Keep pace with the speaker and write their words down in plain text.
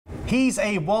He's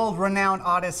a world-renowned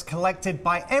artist collected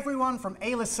by everyone from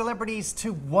A-list celebrities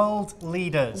to world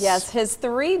leaders. Yes, his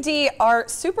 3D art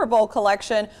Super Bowl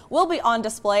collection will be on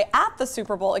display at the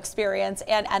Super Bowl Experience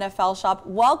and NFL Shop.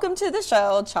 Welcome to the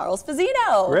show, Charles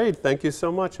Fazzino. Great, thank you so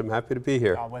much. I'm happy to be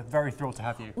here. Oh, we're very thrilled to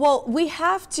have you. Well, we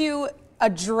have to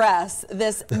address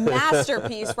this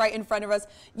masterpiece right in front of us.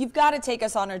 You've got to take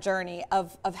us on a journey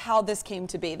of how this came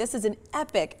to be. This is an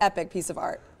epic, epic piece of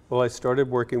art. Well, I started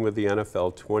working with the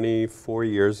NFL 24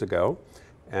 years ago,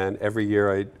 and every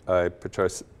year I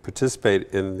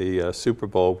participate in the Super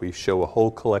Bowl. We show a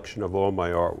whole collection of all my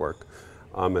artwork.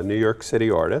 I'm a New York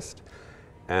City artist,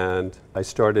 and I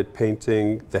started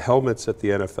painting the helmets that the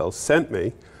NFL sent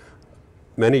me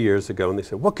many years ago, and they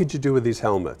said, "What could you do with these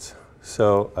helmets?"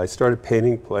 So I started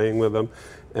painting, playing with them,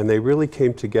 and they really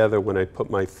came together when I put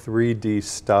my 3D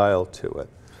style to it.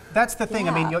 That's the thing.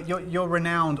 Yeah. I mean, you're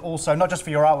renowned also, not just for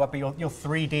your artwork, but your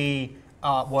 3D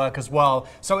artwork as well.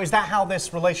 So is that how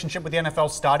this relationship with the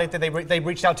NFL started? Did they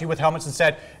reached out to you with helmets and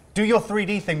said, do your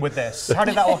 3D thing with this? How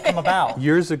did that all come about?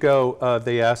 Years ago,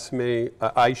 they asked me,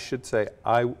 I should say,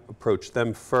 I approached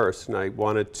them first, and I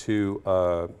wanted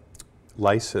to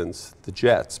license the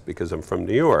Jets because I'm from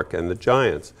New York, and the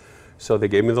Giants. So they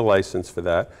gave me the license for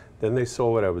that. Then they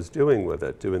saw what I was doing with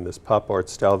it, doing this pop art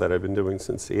style that I've been doing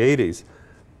since the 80s.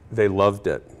 They loved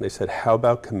it. They said, how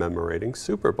about commemorating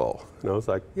Super Bowl? And I was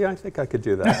like, yeah, I think I could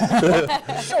do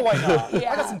that. Sure, why not?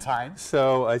 Yeah. I got some time.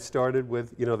 So I started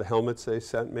with, the helmets they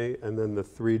sent me, and then the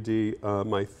 3D,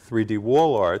 my 3D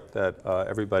wall art that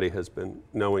everybody has been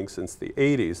knowing since the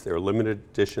 80s. They're limited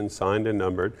edition, signed and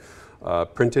numbered,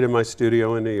 printed in my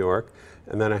studio in New York.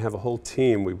 And then I have a whole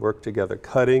team. We work together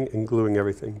cutting and gluing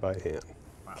everything by hand.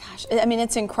 Gosh, I mean,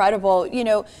 it's incredible.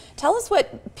 Tell us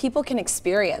what people can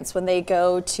experience when they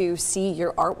go to see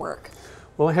your artwork.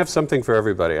 Well, I have something for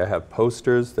everybody. I have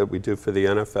posters that we do for the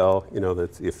NFL,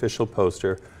 that's the official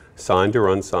poster, signed or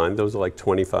unsigned. Those are like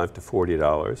 $25 to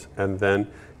 $40. And then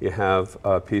you have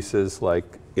pieces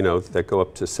like, that go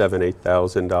up to $7,000,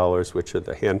 $8,000, which are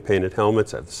the hand-painted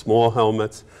helmets. I have the small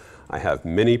helmets. I have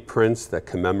mini prints that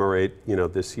commemorate,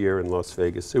 this year in Las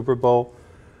Vegas Super Bowl.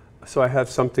 So I have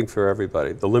something for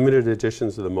everybody. The limited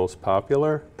editions are the most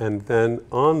popular, and then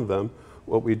on them,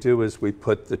 what we do is we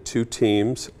put the two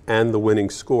teams and the winning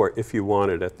score, if you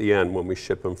want it, at the end when we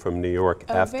ship them from New York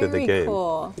after the game. Very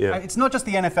cool. Yeah. It's not just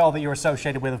the NFL that you're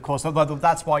associated with, of course, although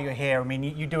that's why you're here. I mean,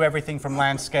 you do everything from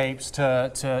landscapes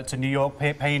to New York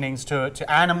paintings to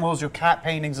animals, your cat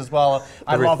paintings as well.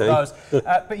 I love those.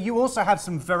 But you also have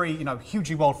some very,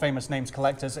 hugely world-famous names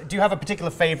collectors. Do you have a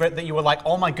particular favorite that you were like,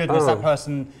 oh my goodness, that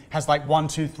person has like 1,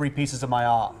 2, 3 pieces of my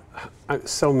art?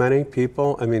 So many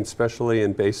people, I mean, especially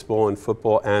in baseball and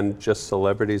football, and just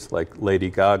celebrities like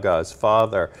Lady Gaga's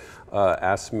father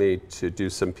asked me to do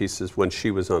some pieces when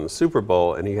she was on the Super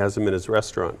Bowl, and he has them in his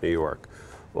restaurant in New York.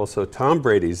 Also, Tom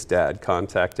Brady's dad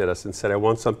contacted us and said, I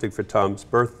want something for Tom's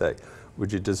birthday.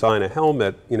 Would you design a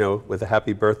helmet, with a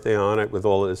happy birthday on it with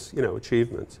all his,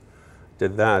 achievements?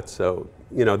 Did that, so,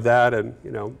 that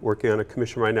and, working on a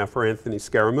commission right now for Anthony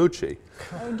Scaramucci.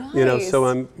 Oh, nice. So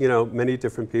I'm, many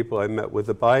different people. I met with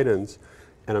the Bidens,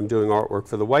 and I'm doing artwork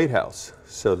for the White House.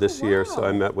 So this year, so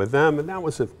I met with them, and that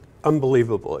was an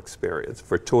unbelievable experience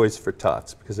for Toys for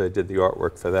Tots, because I did the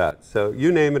artwork for that. So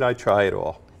you name it, I try it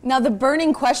all. Now, the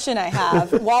burning question I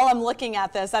have while I'm looking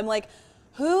at this, I'm like,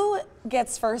 who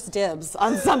gets first dibs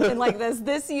on something like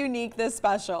this unique, this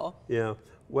special? Yeah,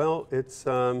 well, it's,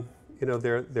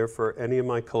 they're for any of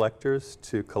my collectors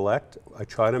to collect. I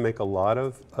try to make a lot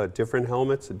of different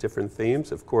helmets and different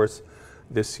themes. Of course,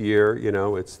 this year,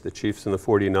 it's the Chiefs and the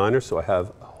 49ers, so I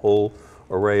have a whole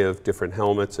array of different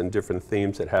helmets and different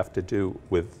themes that have to do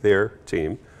with their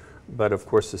team. But of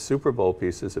course, the Super Bowl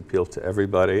pieces appeal to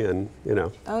everybody, and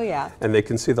Oh yeah. And they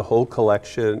can see the whole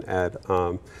collection at,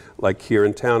 like here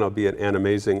in town, I'll be at an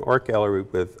amazing art gallery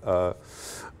with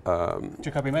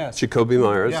Jacoby Myers. Jacoby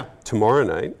Myers Yeah. tomorrow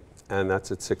night, and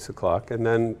that's at 6 o'clock. And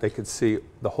then they could see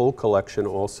the whole collection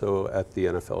also at the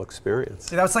NFL Experience.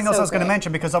 See, that was something else I was going to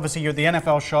mention, because obviously you're at the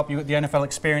NFL shop, you're at the NFL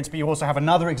Experience, but you also have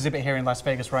another exhibit here in Las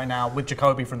Vegas right now with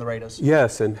Jacoby from the Raiders.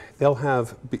 Yes, and they'll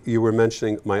have, you were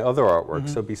mentioning my other artwork,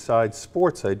 so besides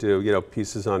sports I do,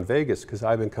 pieces on Vegas, because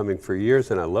I've been coming for years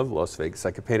and I love Las Vegas.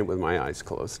 I could paint it with my eyes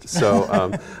closed.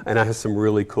 So, and I have some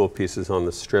really cool pieces on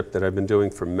the Strip that I've been doing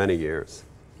for many years.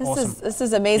 This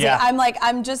is amazing. Yeah.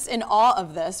 I'm just in awe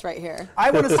of this right here. I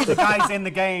want to see the guys in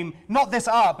the game, not this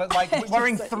art, but like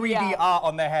wearing 3D art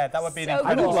on their head. That would be an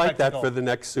incredible I would like spectacle. that for the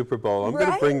next Super Bowl. I'm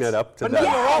going to bring that up to But them.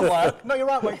 not your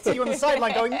artwork. See you on the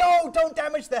sideline going, no, don't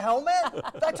damage the helmet.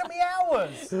 That took me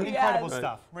hours. Incredible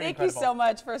stuff. Really Thank incredible. you so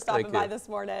much for stopping Thank by you. this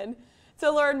morning. To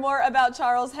learn more about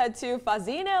Charles, head to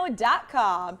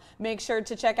Fazzino.com. Make sure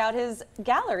to check out his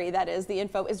gallery. That is, the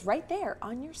info is right there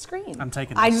on your screen. I'm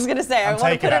taking this. I was going to say, I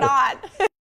want to put it on.